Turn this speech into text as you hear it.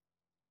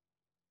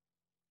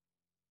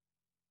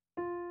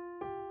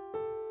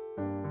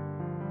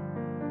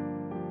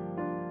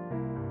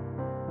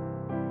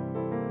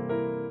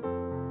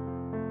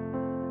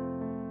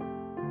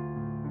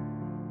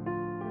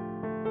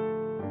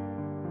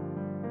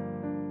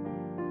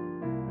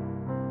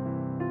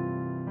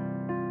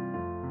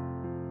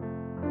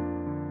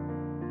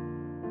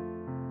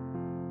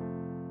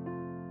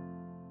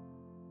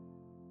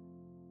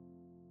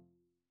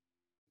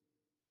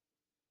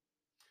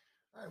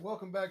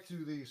Welcome back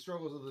to the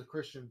Struggles of the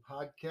Christian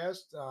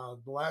podcast.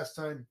 The last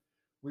time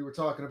we were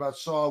talking about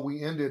Saul,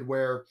 we ended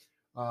where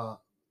uh,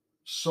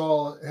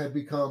 Saul had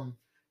become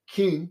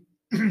king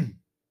and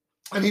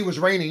he was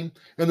reigning,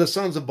 and the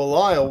sons of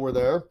Belial were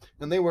there,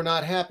 and they were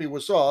not happy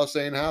with Saul,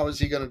 saying, "How is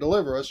he going to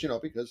deliver us?"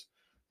 Because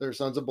they're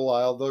sons of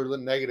Belial, they're the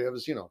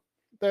negatives,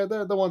 they're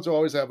the ones who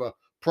always have a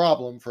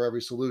problem for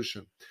every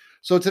solution.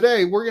 So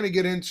today we're going to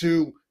get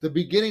into the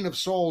beginning of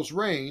Saul's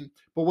reign.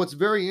 But what's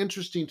very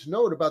interesting to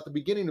note about the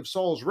beginning of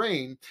Saul's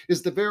reign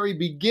is the very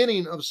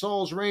beginning of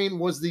Saul's reign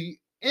was the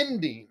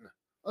ending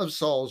of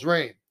Saul's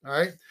reign. All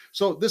right.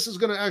 So this is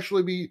going to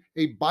actually be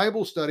a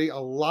Bible study, a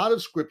lot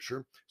of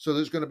scripture. So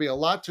there's going to be a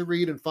lot to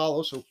read and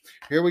follow. So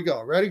here we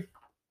go. Ready?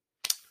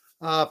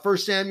 1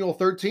 Samuel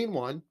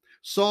 13:1.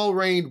 Saul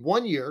reigned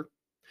 1 year,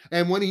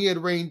 and when he had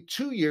reigned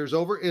 2 years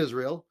over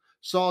Israel,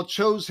 Saul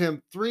chose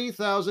him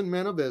 3,000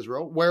 men of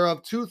Israel,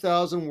 whereof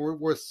 2,000 were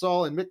with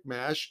Saul in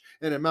Michmash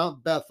and in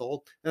Mount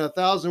Bethel, and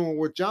 1,000 were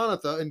with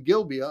Jonathan in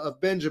Gibeah of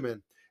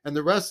Benjamin. And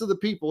the rest of the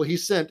people he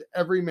sent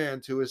every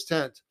man to his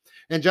tent.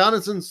 And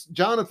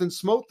Jonathan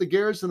smote the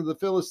garrison of the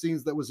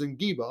Philistines that was in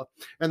Geba,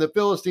 and the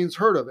Philistines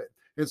heard of it.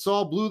 And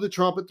Saul blew the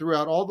trumpet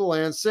throughout all the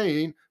land,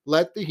 saying,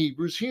 "Let the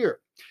Hebrews hear."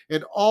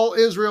 And all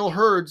Israel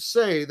heard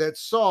say that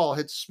Saul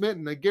had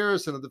smitten a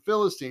garrison of the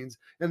Philistines,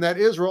 and that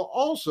Israel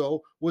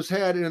also was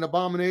had in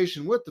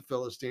abomination with the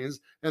Philistines.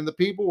 And the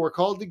people were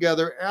called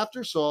together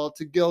after Saul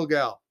to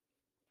Gilgal.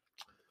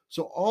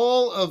 So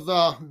all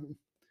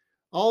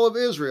of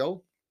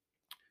Israel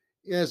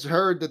has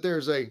heard that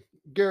there's a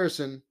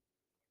garrison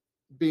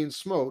being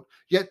smote,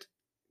 yet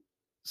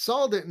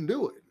Saul didn't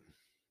do it.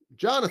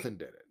 Jonathan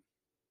did it.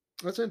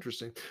 That's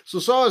interesting. So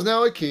Saul is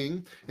now a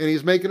king, and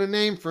he's making a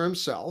name for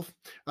himself.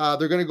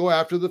 They're going to go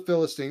after the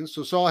Philistines.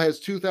 So Saul has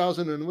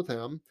 2,000 in with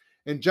him,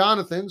 and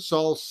Jonathan,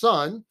 Saul's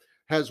son,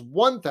 has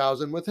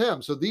 1,000 with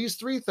him. So these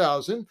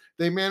 3,000,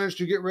 they managed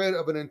to get rid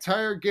of an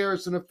entire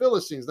garrison of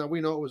Philistines. Now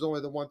we know it was only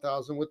the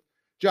 1,000 with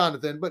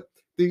Jonathan, but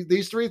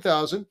these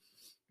 3,000,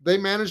 they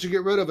managed to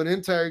get rid of an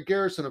entire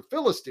garrison of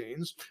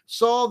Philistines.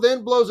 Saul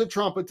then blows a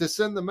trumpet to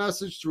send the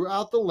message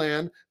throughout the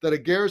land that a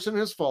garrison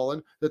has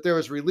fallen, that there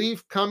is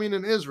relief coming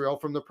in Israel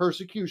from the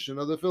persecution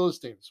of the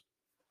Philistines.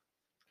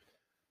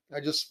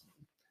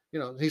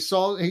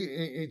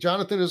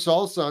 Jonathan is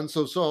Saul's son,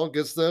 so Saul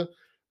gets the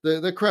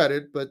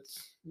credit, but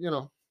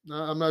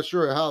I'm not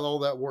sure how all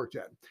that worked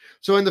yet.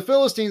 So, and the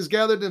Philistines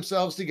gathered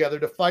themselves together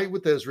to fight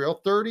with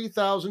Israel,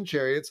 30,000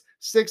 chariots,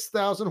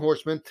 6,000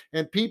 horsemen,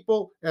 and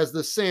people as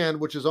the sand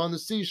which is on the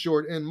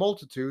seashore in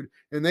multitude.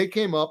 And they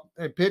came up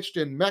and pitched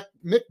in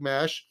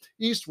Michmash,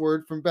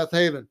 eastward from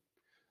Bethaven.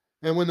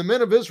 And when the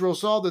men of Israel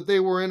saw that they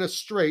were in a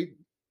strait,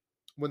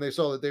 when they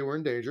saw that they were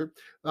in danger,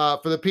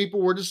 for the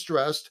people were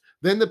distressed,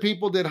 then the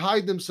people did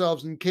hide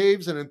themselves in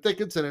caves and in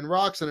thickets and in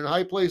rocks and in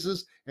high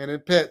places and in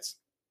pits.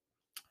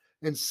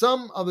 And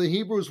some of the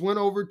Hebrews went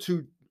over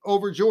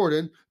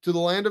Jordan to the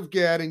land of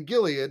Gad and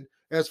Gilead.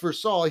 As for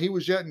Saul, he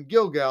was yet in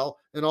Gilgal,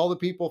 and all the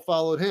people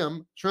followed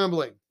him,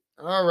 trembling.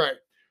 All right.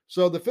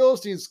 So the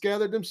Philistines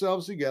gathered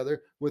themselves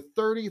together with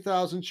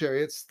 30,000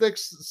 chariots,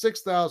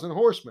 6,000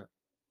 horsemen.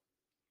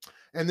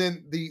 And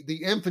then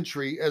the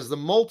infantry as the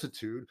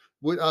multitude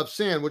of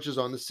sand, which is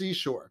on the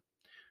seashore.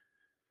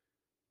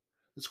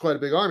 It's quite a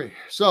big army.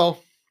 So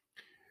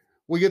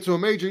we get to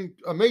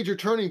a major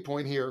turning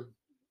point here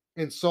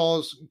in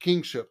Saul's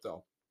kingship,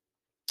 though.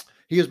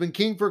 He has been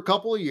king for a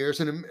couple of years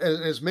and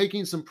is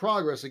making some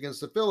progress against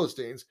the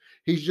Philistines.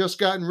 He's just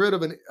gotten rid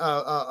of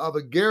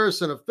a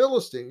garrison of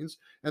Philistines,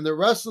 and the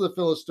rest of the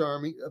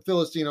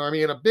Philistine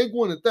army, and a big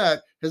one at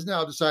that, has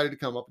now decided to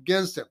come up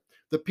against him.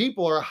 The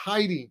people are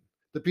hiding.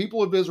 The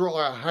people of Israel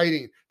are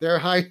hiding. They're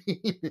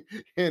hiding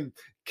in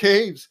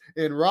caves,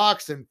 in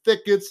rocks, in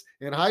thickets,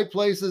 in high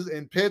places,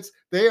 in pits.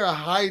 They are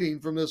hiding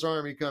from this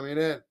army coming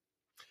in.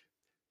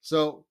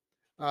 So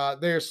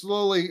they are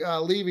slowly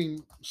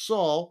leaving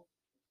Saul,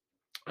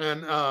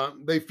 and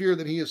they fear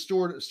that he has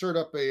stirred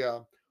up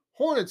a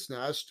hornet's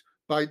nest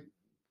by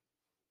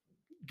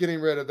getting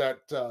rid of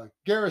that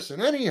garrison.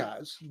 And he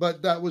has,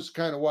 but that was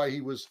kind of why he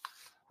was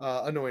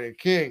anointed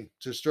king,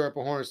 to stir up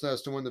a hornet's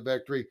nest to win the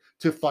victory,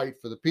 to fight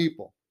for the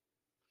people.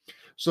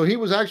 So he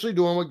was actually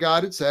doing what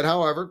God had said.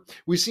 However,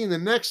 we see in the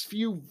next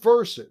few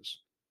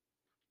verses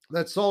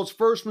that Saul's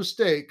first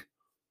mistake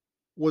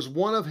was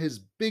one of his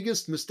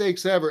biggest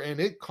mistakes ever, and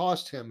it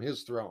cost him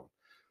his throne.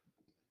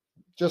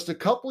 Just a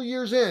couple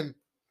years in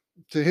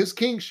to his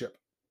kingship,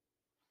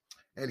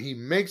 and he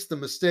makes the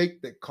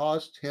mistake that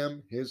cost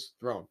him his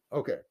throne.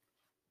 Okay.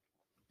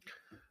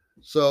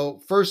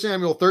 So 1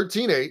 Samuel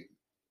 13:8,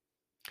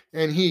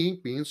 and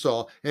he, being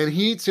Saul, and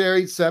he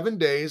tarried 7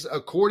 days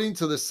according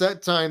to the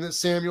set time that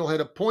Samuel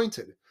had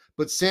appointed.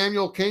 But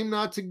Samuel came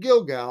not to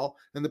Gilgal,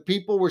 and the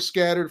people were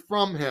scattered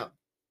from him.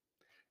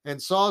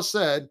 And Saul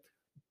said,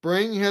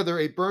 "Bring hither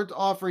a burnt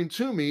offering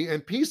to me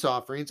and peace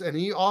offerings." And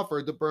he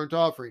offered the burnt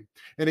offering.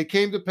 And it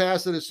came to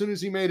pass that as soon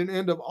as he made an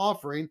end of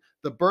offering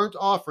the burnt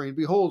offering,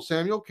 behold,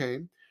 Samuel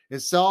came,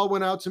 and Saul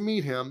went out to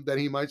meet him that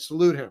he might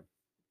salute him.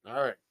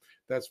 All right.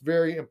 That's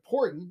very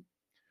important,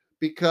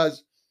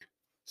 because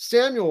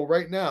Samuel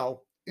right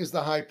now is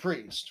the high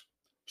priest.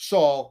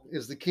 Saul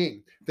is the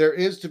king. There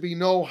is to be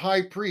no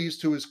high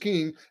priest who is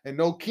king and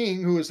no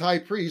king who is high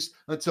priest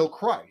until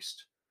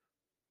Christ.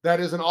 That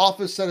is an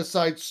office set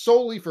aside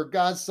solely for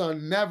God's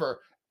Son,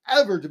 never,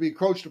 ever to be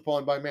encroached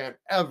upon by man,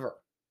 ever.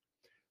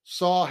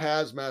 Saul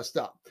has messed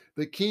up.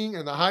 The king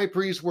and the high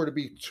priest were to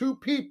be two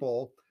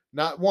people,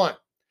 not one.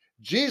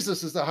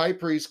 Jesus is the high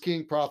priest,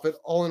 king, prophet,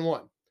 all in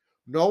one.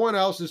 No one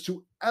else is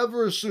to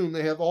ever assume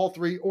they have all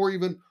three or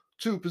even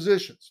two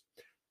positions.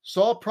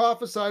 Saul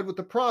prophesied with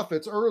the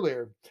prophets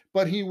earlier,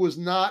 but he was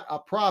not a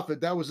prophet.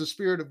 That was the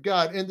Spirit of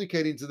God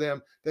indicating to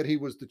them that he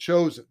was the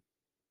chosen.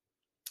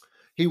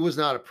 He was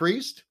not a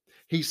priest.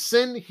 He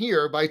sinned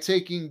here by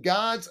taking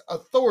God's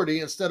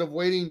authority instead of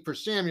waiting for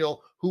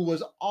Samuel, who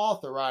was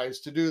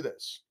authorized to do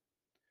this.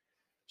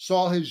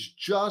 Saul has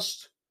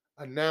just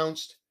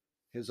announced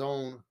his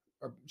own,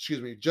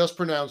 just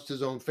pronounced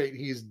his own fate.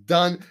 He's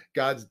done.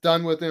 God's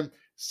done with him.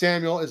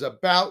 Samuel is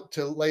about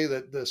to lay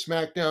the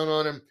smackdown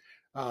on him.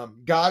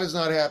 God is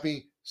not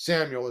happy.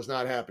 Samuel is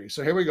not happy.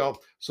 So here we go.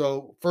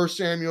 So 1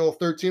 Samuel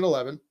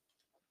 13:11.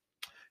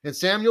 And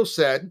Samuel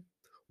said,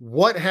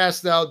 "What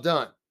hast thou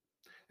done?"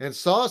 And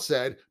Saul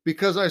said,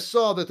 "Because I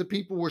saw that the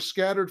people were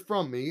scattered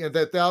from me, and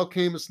that thou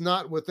camest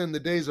not within the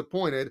days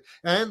appointed,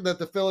 and that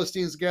the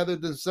Philistines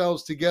gathered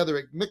themselves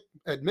together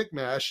at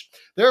Michmash.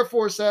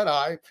 Therefore said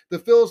I, the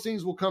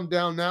Philistines will come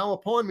down now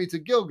upon me to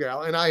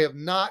Gilgal, and I have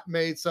not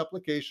made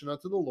supplication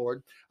unto the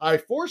Lord. I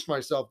forced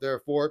myself,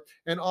 therefore,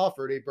 and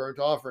offered a burnt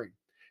offering."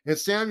 And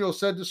Samuel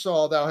said to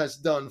Saul, "Thou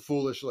hast done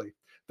foolishly.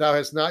 Thou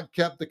hast not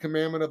kept the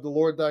commandment of the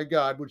Lord thy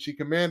God, which he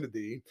commanded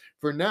thee.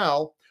 For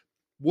now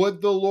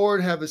would the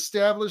Lord have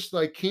established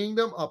thy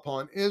kingdom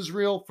upon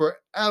Israel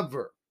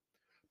forever.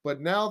 But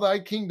now thy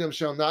kingdom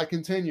shall not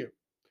continue.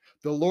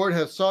 The Lord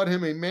hath sought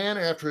him a man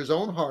after his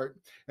own heart,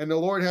 and the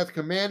Lord hath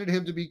commanded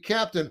him to be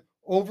captain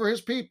over his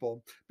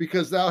people,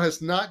 because thou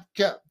hast not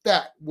kept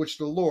that which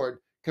the Lord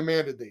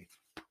commanded thee."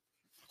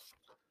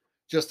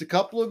 Just a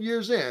couple of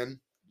years in,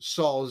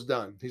 Saul is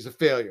done. He's a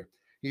failure.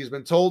 He's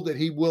been told that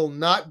he will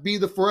not be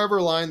the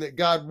forever line that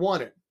God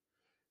wanted.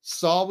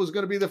 Saul was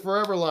going to be the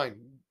forever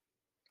line.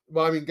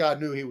 Well, I mean, God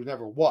knew he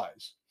never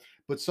was.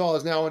 But Saul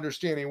is now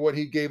understanding what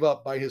he gave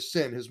up by his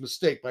sin, his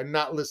mistake, by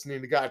not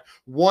listening to God.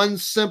 One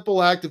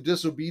simple act of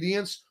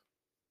disobedience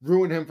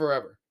ruined him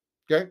forever.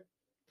 Okay?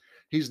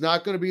 He's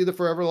not going to be the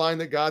forever line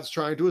that God's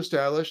trying to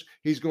establish.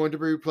 He's going to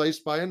be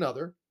replaced by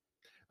another.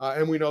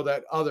 And we know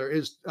that other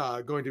is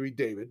going to be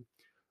David.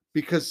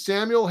 Because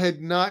Samuel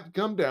had not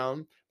come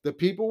down, the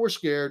people were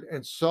scared,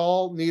 and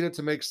Saul needed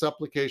to make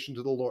supplication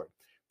to the Lord.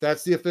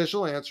 That's the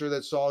official answer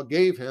that Saul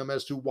gave him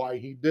as to why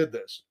he did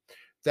this.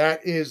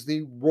 That is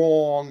the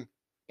wrong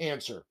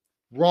answer.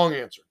 Wrong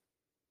answer.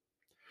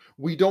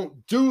 We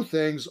don't do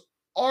things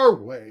our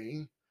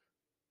way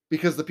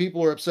because the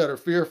people are upset or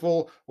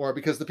fearful, or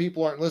because the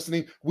people aren't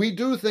listening. We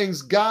do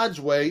things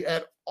God's way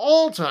at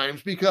all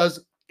times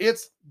because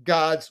it's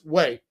God's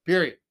way,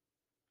 period.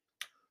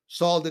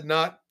 Saul did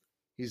not.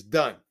 He's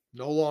done.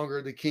 No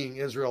longer the king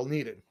Israel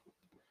needed.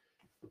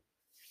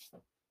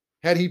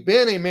 Had he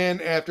been a man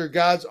after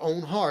God's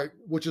own heart,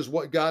 which is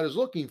what God is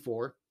looking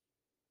for,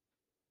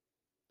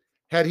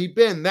 had he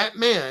been that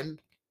man,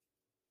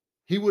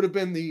 he would have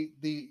been the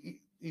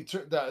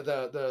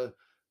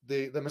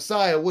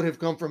Messiah would have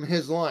come from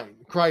his line.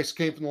 Christ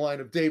came from the line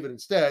of David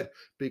instead,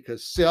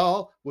 because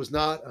Saul was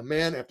not a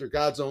man after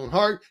God's own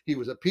heart. He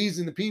was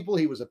appeasing the people.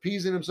 He was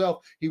appeasing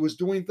himself. He was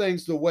doing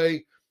things the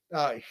way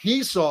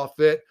he saw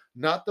fit,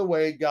 not the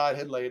way God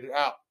had laid it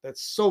out.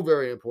 That's so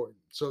very important.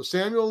 So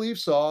Samuel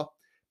leaves Saul.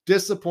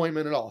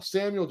 Disappointment at all.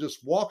 Samuel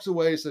just walks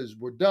away, says,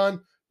 "We're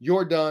done.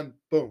 You're done."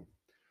 Boom.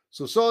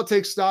 So Saul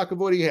takes stock of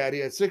what he had.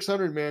 He had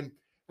 600 men.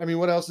 I mean,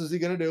 what else is he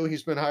going to do?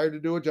 He's been hired to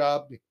do a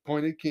job,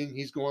 appointed king.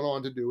 He's going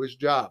on to do his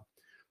job.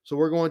 So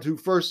we're going to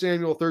 1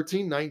 Samuel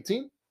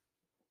 13:19.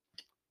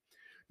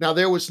 Now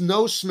there was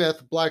no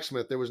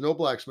blacksmith. There was no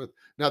blacksmith.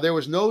 Now there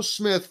was no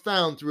smith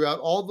found throughout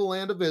all the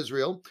land of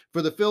Israel,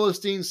 for the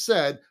Philistines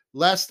said,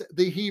 "Lest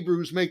the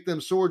Hebrews make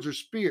them swords or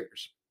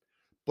spears."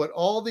 But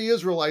all the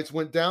Israelites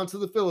went down to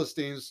the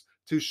Philistines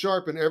to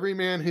sharpen every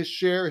man his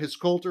share, his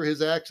coulter,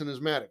 his axe, and his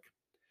mattock.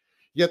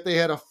 Yet they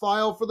had a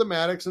file for the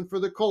mattocks and for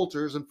the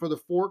coulters and for the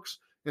forks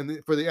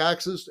and for the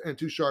axes and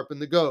to sharpen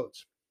the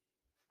goads.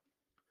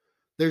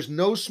 There's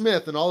no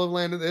smith in all of the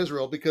land of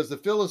Israel because the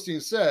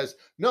Philistines says,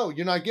 "No,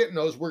 you're not getting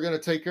those. We're going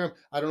to take care of them."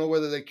 I don't know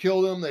whether they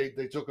killed them, they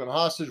took them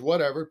hostage,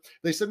 whatever.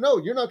 They said, "No,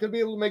 you're not going to be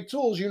able to make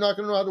tools. You're not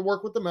going to know how to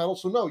work with the metal.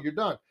 So no, you're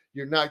done.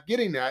 You're not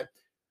getting that."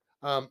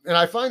 And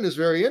I find this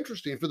very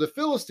interesting. For the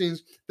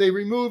Philistines, they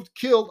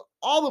killed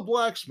all the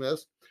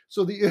blacksmiths,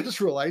 so the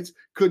Israelites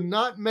could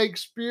not make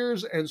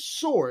spears and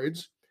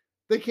swords.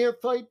 They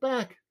can't fight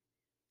back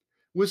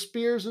with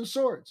spears and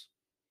swords.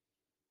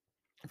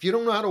 If you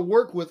don't know how to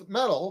work with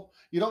metal,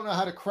 you don't know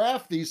how to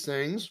craft these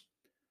things,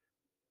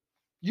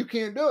 you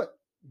can't do it.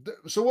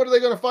 So what are they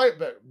going to fight?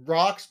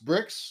 Rocks,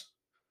 bricks,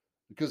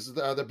 because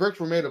the bricks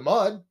were made of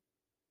mud.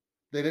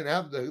 They didn't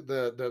have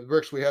the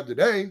bricks we have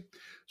today.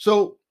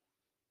 So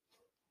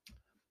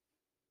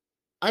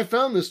I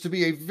found this to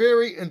be a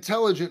very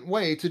intelligent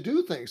way to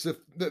do things. If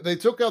they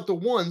took out the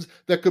ones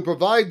that could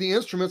provide the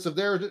instruments of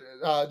their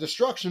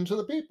destruction to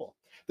the people,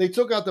 they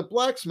took out the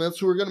blacksmiths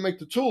who were going to make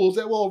the tools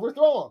that will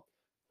overthrow them.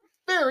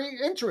 Very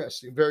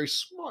interesting, very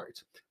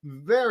smart,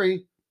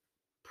 very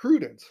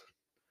prudent.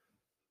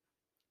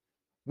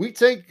 We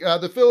take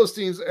the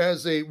Philistines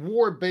as a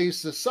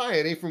war-based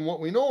society from what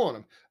we know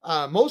on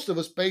them. Most of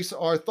us base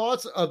our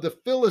thoughts of the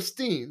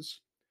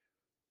Philistines.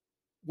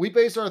 We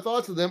base our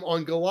thoughts of them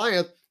on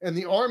Goliath and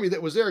the army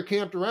that was there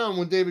camped around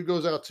when David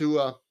goes out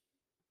to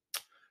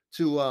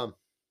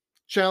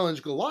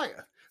challenge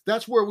Goliath.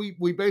 That's where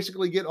we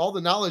basically get all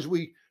the knowledge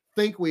we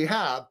think we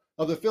have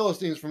of the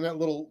Philistines from that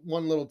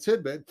little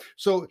tidbit.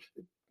 So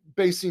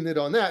basing it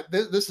on that,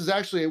 this is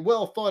actually a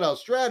well thought out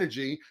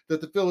strategy that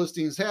the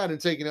Philistines had in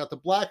taking out the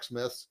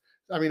blacksmiths.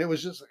 I mean, it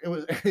was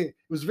it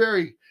was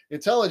very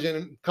intelligent,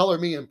 and color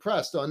me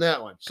impressed on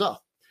that one.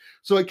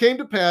 So it came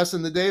to pass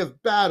in the day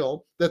of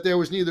battle that there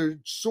was neither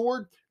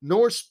sword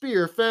nor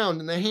spear found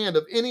in the hand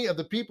of any of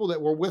the people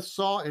that were with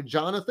Saul and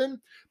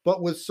Jonathan,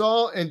 but with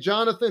Saul and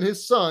Jonathan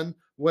his son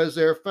was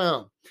there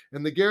found.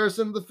 And the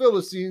garrison of the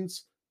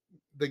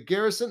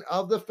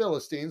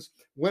Philistines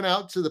went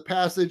out to the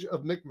passage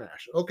of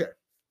Michmash. Okay.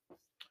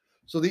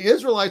 So the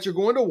Israelites are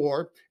going to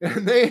war,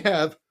 and they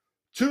have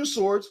two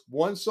swords,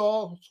 one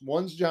Saul's,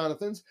 one's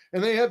Jonathan's,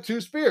 and they have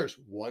two spears,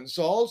 one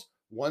Saul's,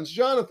 one's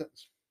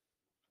Jonathan's,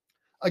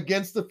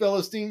 against the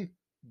Philistine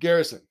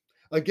garrison,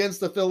 against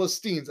the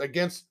Philistines,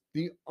 against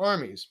the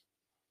armies.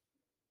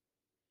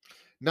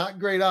 Not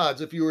great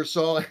odds if you were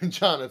Saul and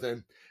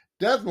Jonathan.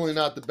 Definitely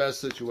not the best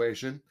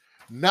situation,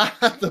 not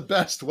the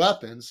best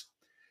weapons.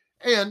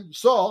 And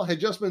Saul had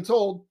just been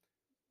told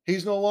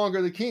he's no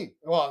longer the king.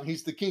 Well,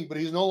 he's the king, but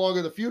he's no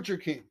longer the future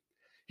king.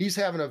 He's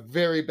having a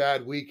very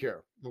bad week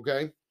here,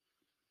 okay?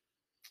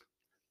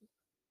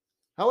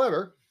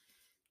 However,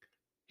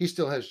 he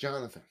still has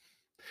Jonathan.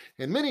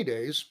 And many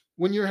days,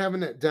 when you're having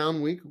that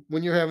down week,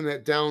 when you're having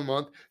that down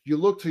month, you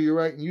look to your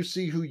right and you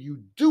see who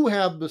you do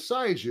have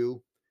beside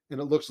you, and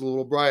it looks a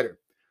little brighter.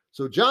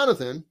 So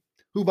Jonathan,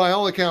 who by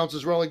all accounts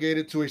is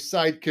relegated to a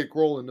sidekick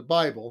role in the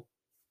Bible,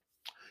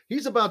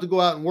 he's about to go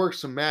out and work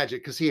some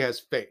magic because he has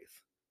faith.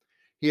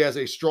 He has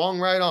a strong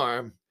right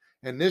arm,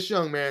 and this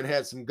young man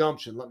had some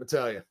gumption, let me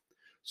tell you.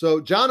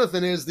 So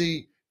Jonathan is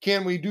the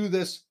can we do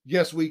this?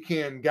 Yes, we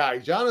can guy.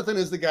 Jonathan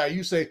is the guy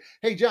you say,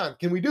 hey, John,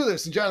 can we do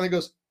this? And Jonathan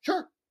goes,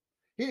 sure.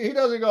 He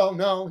doesn't go,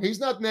 no, he's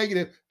not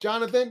negative.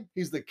 Jonathan,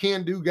 he's the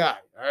can-do guy,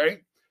 all right?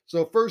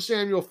 So 1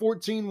 Samuel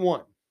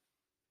 14:1.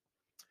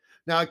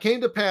 Now it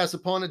came to pass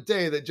upon a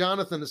day that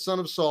Jonathan, the son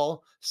of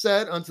Saul,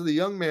 said unto the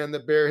young man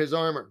that bare his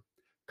armor,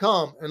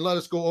 come and let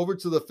us go over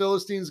to the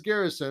Philistines'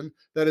 garrison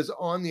that is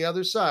on the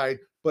other side.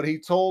 But he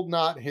told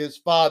not his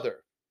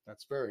father.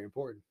 That's very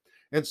important.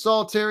 And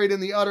Saul tarried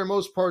in the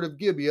uttermost part of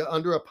Gibeah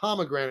under a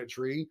pomegranate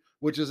tree,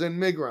 which is in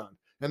Migron.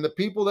 And the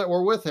people that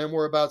were with him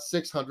were about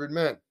 600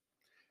 men.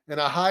 And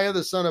Ahiah,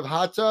 the son of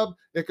Hatub,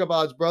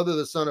 Ichabod's brother,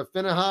 the son of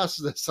Phinehas,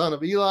 the son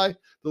of Eli,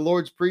 the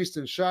Lord's priest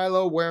in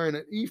Shiloh, wearing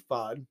an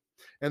ephod.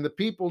 And the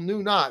people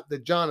knew not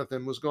that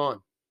Jonathan was gone.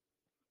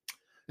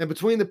 And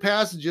between the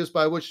passages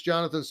by which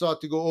Jonathan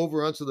sought to go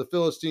over unto the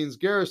Philistines'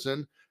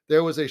 garrison,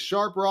 there was a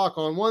sharp rock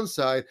on one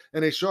side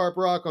and a sharp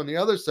rock on the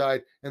other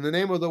side, and the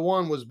name of the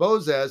one was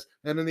Bozez,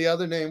 and in the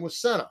other name was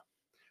Seneh.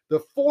 The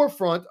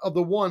forefront of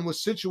the one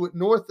was situate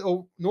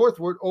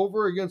northward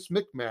over against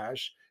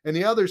Michmash, and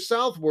the other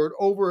southward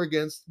over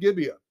against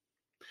Gibeah.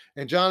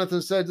 And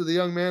Jonathan said to the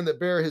young man that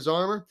bare his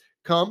armor,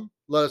 come,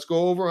 let us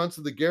go over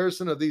unto the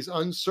garrison of these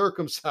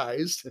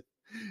uncircumcised,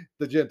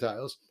 the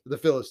Gentiles, the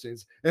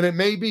Philistines, and it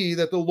may be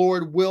that the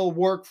Lord will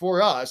work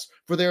for us,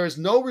 for there is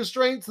no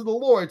restraint to the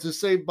Lord to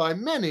save by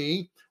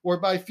many or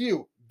by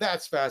few.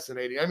 That's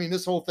fascinating. I mean,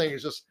 this whole thing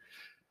is just,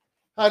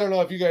 I don't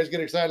know if you guys get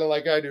excited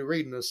like I do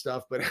reading this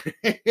stuff, but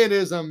it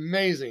is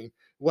amazing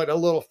what a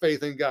little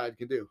faith in God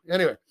can do.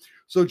 Anyway,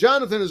 so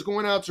Jonathan is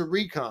going out to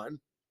recon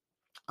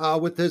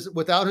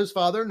without his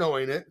father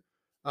knowing it.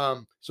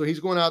 So he's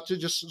going out to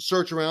just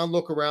search around,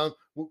 look around,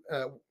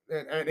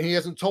 and he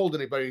hasn't told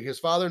anybody. His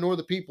father nor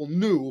the people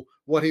knew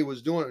what he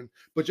was doing.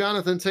 But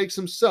Jonathan takes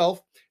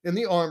himself and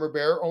the armor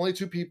bearer, only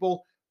two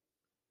people,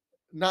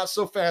 not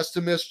so fast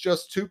to miss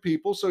just two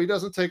people, so he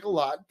doesn't take a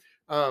lot.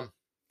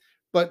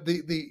 But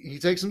he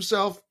takes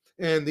himself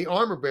and the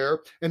armor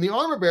bearer,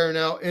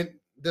 now, and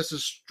this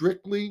is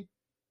strictly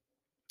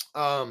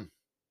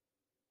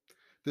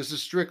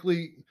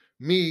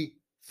me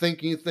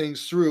thinking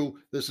things through.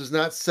 This is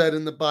not said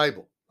in the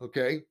Bible,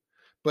 okay?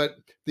 But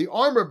the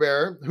armor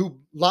bearer, who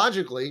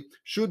logically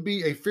should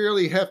be a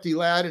fairly hefty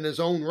lad in his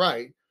own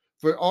right,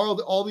 for all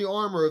the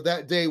armor of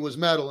that day was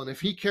metal, and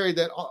if he carried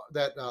that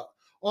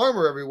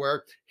armor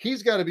everywhere,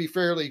 he's got to be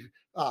fairly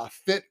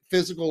fit,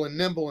 physical, and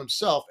nimble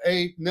himself.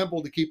 A,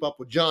 nimble to keep up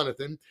with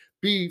Jonathan.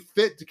 B,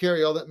 fit to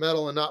carry all that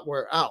metal and not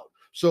wear out.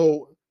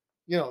 So,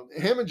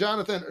 him and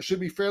Jonathan should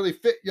be fairly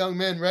fit young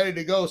men ready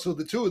to go. So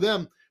the two of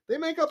them, they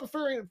make up a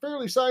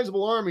fairly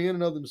sizable army in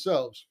and of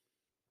themselves.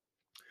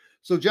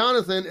 So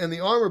Jonathan and the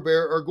armor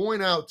bearer are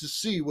going out to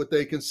see what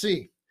they can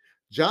see.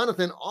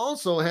 Jonathan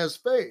also has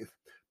faith.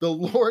 The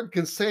Lord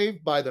can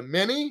save by the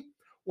many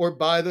or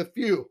by the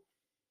few.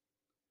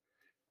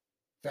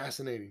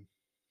 Fascinating.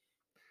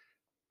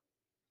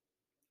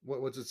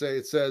 What's it say?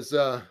 It says,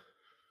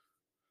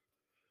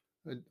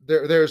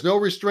 there is no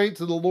restraint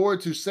to the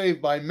Lord to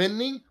save by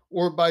many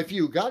or by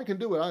few. God can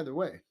do it either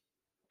way.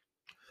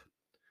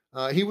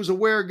 He was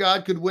aware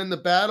God could win the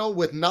battle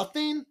with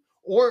nothing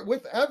or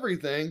with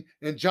everything,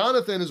 and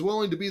Jonathan is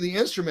willing to be the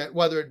instrument,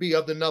 whether it be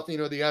of the nothing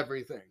or the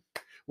everything.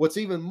 What's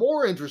even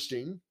more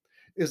interesting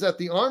is that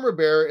the armor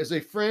bearer is a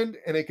friend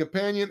and a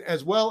companion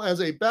as well as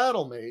a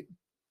battle mate,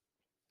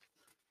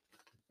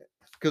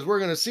 because we're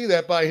going to see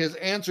that by his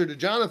answer to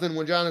Jonathan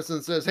when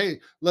Jonathan says, hey,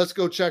 let's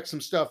go check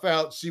some stuff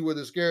out, see where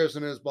this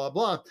garrison is, blah,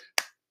 blah.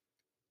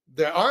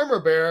 The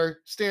armor bearer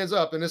stands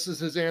up, and this is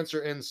his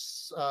answer in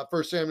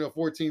 1 Samuel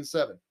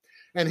 14:7.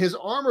 And his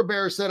armor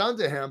bearer said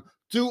unto him,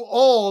 do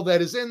all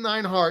that is in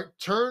thine heart,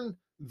 turn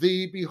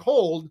thee,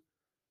 behold,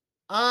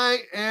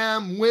 I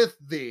am with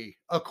thee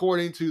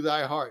according to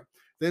thy heart.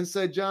 Then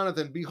said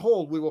Jonathan,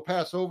 behold, we will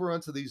pass over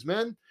unto these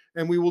men,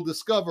 and we will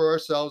discover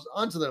ourselves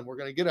unto them. We're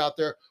going to get out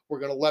there. We're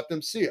going to let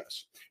them see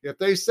us. If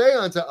they say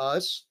unto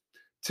us,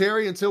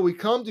 tarry until we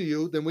come to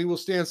you, then we will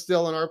stand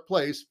still in our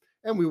place,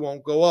 and we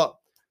won't go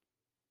up.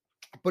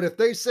 But if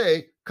they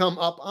say, come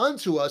up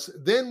unto us,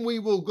 then we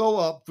will go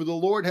up, for the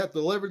Lord hath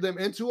delivered them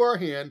into our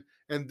hand,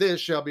 and this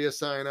shall be a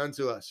sign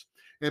unto us.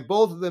 And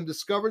both of them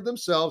discovered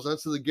themselves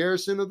unto the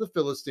garrison of the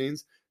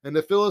Philistines. And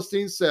the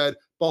Philistines said,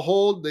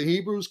 behold, the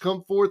Hebrews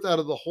come forth out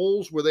of the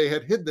holes where they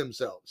had hid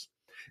themselves.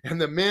 And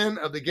the men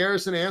of the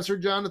garrison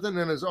answered Jonathan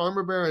and his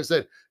armor bearer and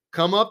said,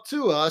 come up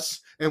to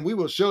us, and we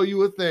will show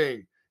you a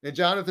thing. And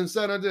Jonathan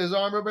said unto his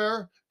armor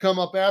bearer, come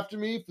up after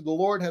me, for the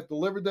Lord hath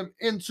delivered them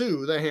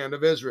into the hand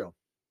of Israel.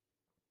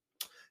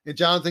 And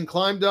Jonathan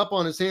climbed up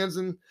on his hands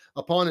and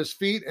upon his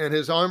feet, and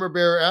his armor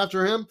bearer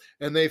after him,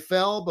 and they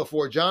fell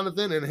before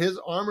Jonathan, and his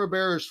armor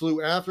bearer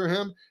slew after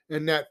him.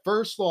 And that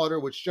first slaughter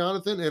which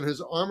Jonathan and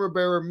his armor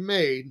bearer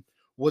made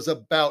was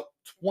about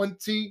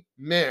 20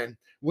 men,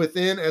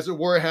 within, as it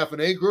were, half an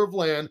acre of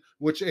land,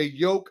 which a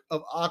yoke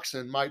of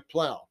oxen might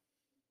plow.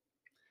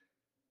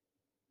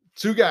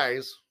 Two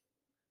guys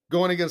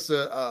going against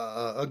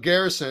a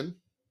garrison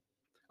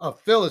of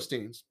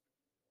Philistines.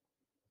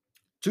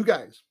 Two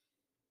guys.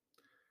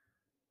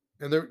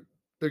 And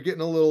they're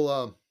getting a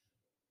little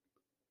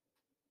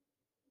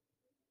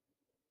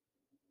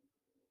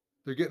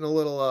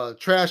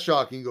trash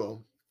talking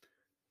going.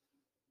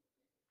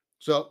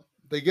 So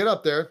they get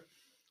up there.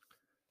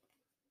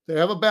 They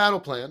have a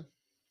battle plan.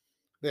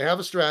 They have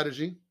a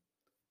strategy,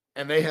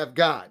 and they have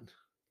God.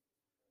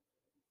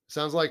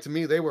 Sounds like to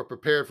me they were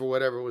prepared for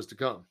whatever was to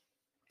come.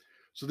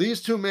 So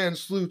these two men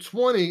slew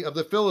 20 of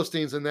the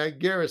Philistines in that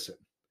garrison.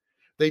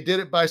 They did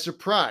it by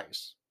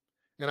surprise.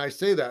 And I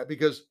say that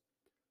because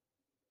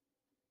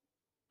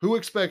who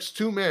expects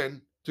two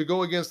men to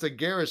go against a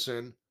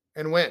garrison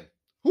and win?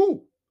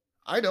 Who?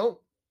 I don't.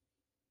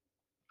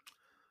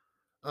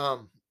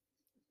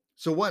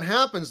 So what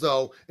happens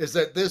though is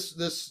that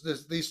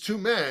these two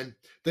men,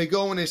 they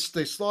go and they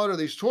slaughter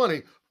these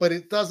 20, but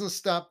it doesn't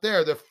stop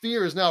there. The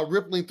fear is now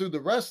rippling through the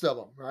rest of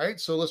them, right?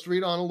 So let's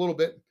read on a little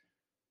bit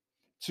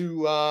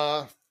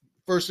to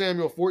 1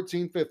 Samuel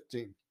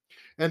 14:15.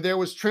 And there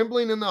was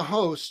trembling in the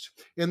host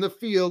in the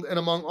field and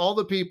among all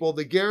the people,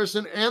 the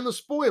garrison and the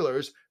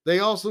spoilers, they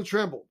also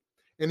trembled.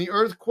 And the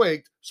earth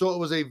quaked, so it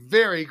was a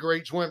very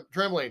great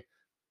trembling.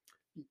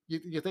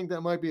 You think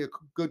that might be a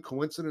good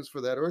coincidence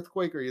for that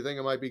earthquake, or you think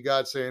it might be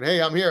God saying,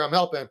 hey, I'm here, I'm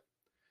helping?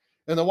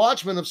 And the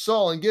watchmen of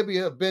Saul and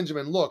Gibeah of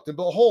Benjamin looked, and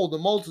behold, the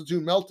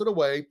multitude melted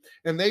away,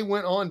 and they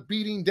went on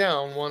beating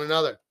down one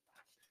another.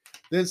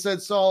 Then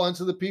said Saul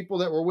unto the people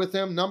that were with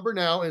him, number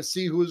now, and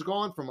see who is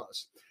gone from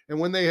us. And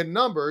when they had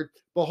numbered,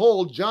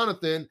 behold,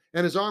 Jonathan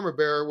and his armor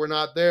bearer were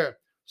not there.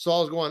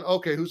 Saul's going,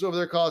 okay, who's over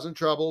there causing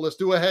trouble? Let's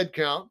do a head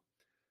count.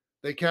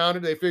 They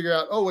counted, they figure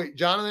out, oh wait,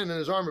 Jonathan and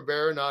his armor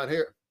bearer not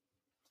here.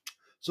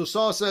 So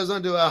Saul says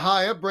unto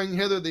Ahiah, bring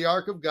hither the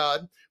ark of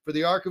God, for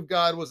the ark of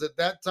God was at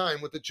that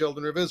time with the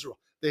children of Israel.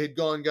 They had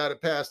got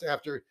it passed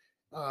after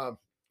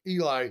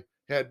Eli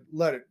had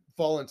let it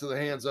fall into the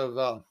hands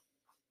of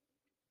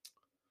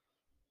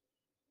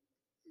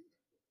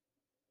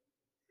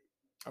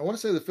I want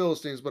to say the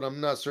Philistines, but I'm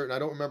not certain. I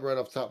don't remember right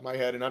off the top of my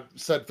head, and I've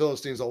said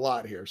Philistines a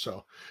lot here.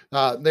 So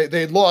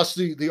they lost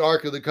the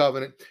Ark of the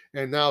Covenant,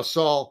 and now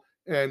Saul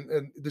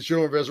and the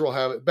children of Israel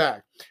have it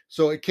back.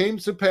 So it came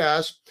to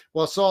pass,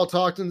 while Saul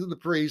talked unto the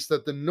priests,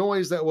 that the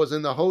noise that was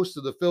in the host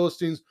of the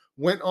Philistines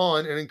went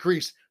on and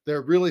increased.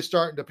 They're really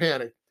starting to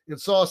panic. And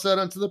Saul said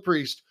unto the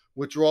priest,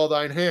 withdraw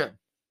thine hand.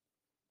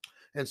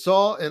 And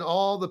Saul and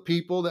all the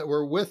people that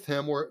were with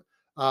him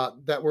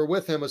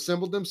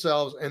assembled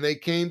themselves, and they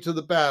came to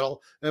the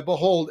battle. And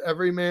behold,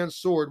 every man's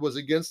sword was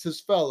against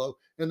his fellow,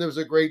 and there was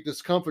a great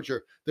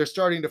discomfiture. They're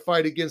starting to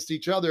fight against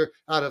each other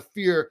out of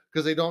fear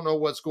because they don't know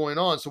what's going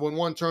on. So when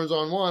one turns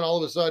on one, all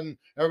of a sudden,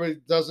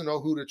 everybody doesn't know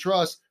who to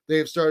trust. They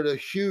have started a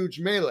huge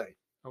melee.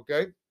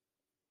 Okay.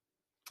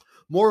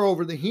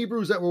 Moreover, the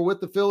Hebrews that were with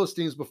the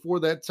Philistines before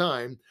that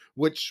time,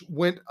 which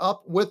went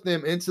up with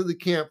them into the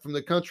camp from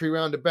the country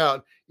round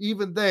about,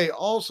 even they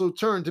also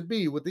turned to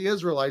be with the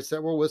Israelites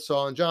that were with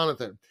Saul and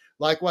Jonathan.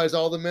 Likewise,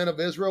 all the men of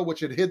Israel which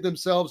had hid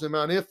themselves in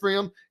Mount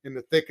Ephraim, in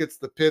the thickets,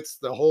 the pits,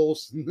 the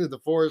holes, the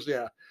forest,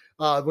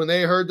 when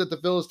they heard that the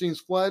Philistines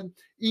fled,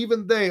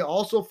 even they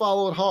also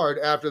followed hard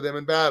after them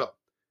in battle.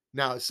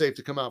 Now it's safe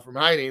to come out from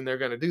hiding, they're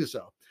going to do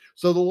so.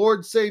 So the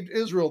Lord saved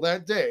Israel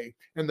that day,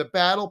 and the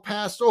battle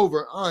passed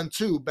over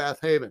unto Beth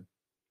Haven.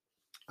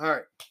 All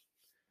right.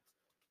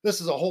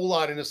 This is a whole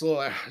lot in this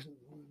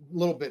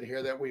little bit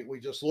here that we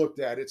just looked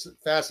at. It's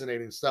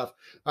fascinating stuff.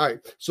 All right.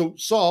 So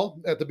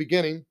Saul, at the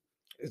beginning,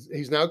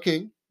 he's now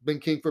king, been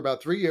king for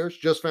about 3 years,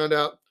 just found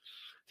out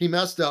he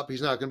messed up.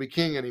 He's not going to be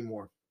king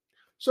anymore.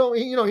 So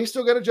he's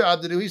still got a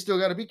job to do. He's still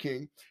got to be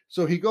king.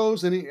 So he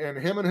goes and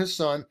him and his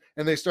son,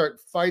 and they start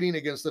fighting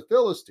against the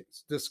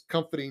Philistines,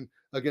 discomfiting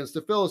against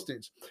the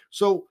Philistines.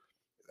 So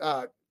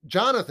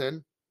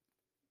Jonathan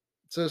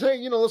says,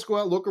 "Hey, let's go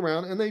out, look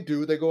around," and they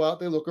do. They go out,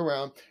 they look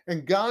around,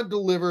 and God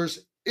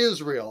delivers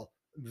Israel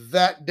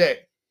that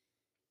day.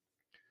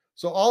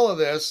 So all of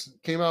this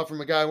came out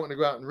from a guy wanting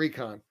to go out and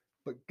recon,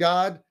 but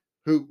God,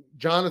 who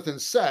Jonathan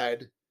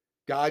said,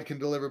 God can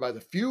deliver by the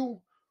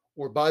few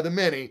or by the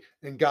many,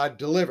 and God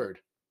delivered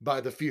by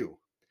the few.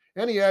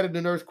 And he added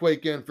an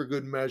earthquake in for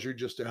good measure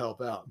just to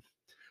help out.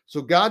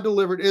 So God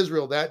delivered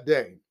Israel that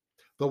day.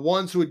 The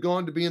ones who had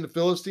gone to be in the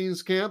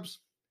Philistines' camps,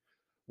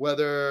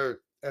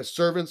 whether as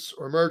servants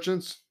or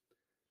merchants,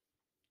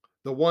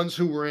 the ones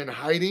who were in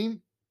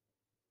hiding,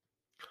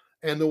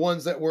 and the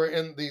ones that were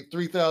in the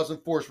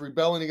 3,000 force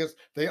rebelling against,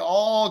 they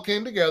all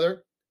came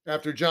together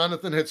after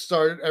Jonathan had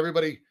started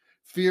everybody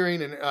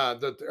fearing, and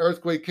the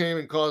earthquake came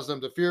and caused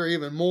them to fear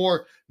even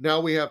more. Now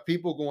we have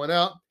people going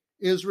out.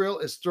 Israel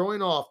is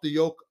throwing off the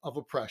yoke of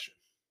oppression.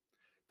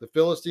 The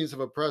Philistines have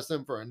oppressed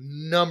them for a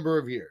number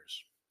of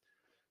years.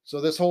 So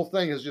this whole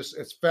thing is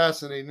it's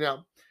fascinating.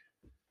 Now,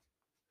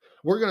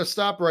 we're going to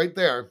stop right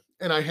there.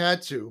 And I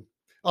had to.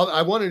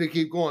 I wanted to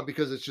keep going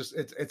because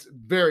it's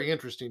very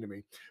interesting to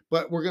me.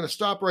 But we're going to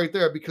stop right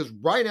there because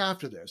right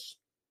after this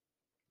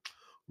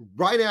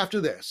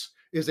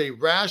is a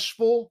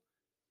rashful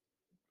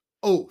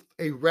oath,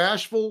 a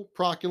rashful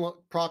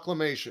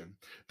proclamation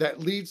that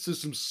leads to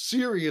some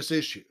serious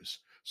issues.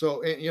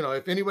 So,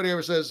 if anybody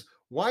ever says,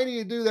 "Why do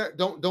you do that?"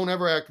 Don't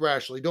ever act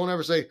rashly. Don't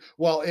ever say,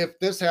 "Well, if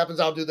this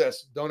happens, I'll do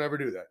this." Don't ever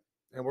do that.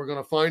 And we're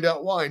going to find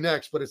out why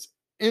next. But it's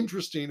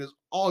interesting as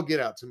all get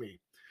out to me.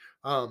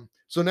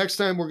 So next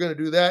time we're going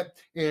to do that.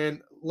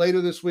 And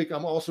later this week,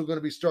 I'm also going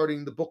to be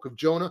starting the book of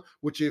Jonah,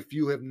 which if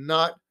you have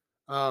not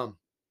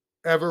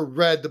ever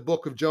read the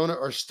book of Jonah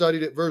or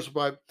studied it verse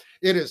by,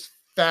 it is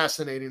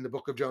fascinating, the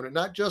book of Jonah,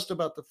 not just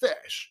about the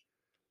fish,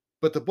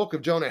 but the book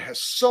of Jonah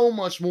has so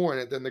much more in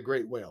it than the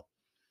great whale.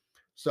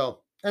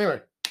 So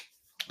anyway,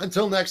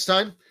 until next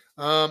time,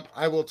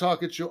 I will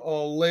talk at you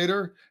all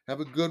later. Have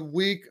a good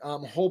week.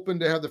 I'm hoping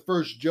to have the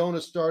first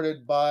Jonah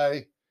started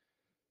by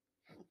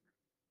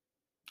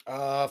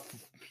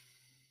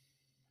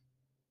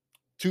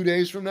 2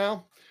 days from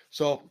now.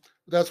 So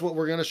that's what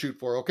we're going to shoot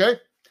for. Okay.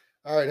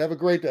 All right. Have a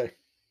great day.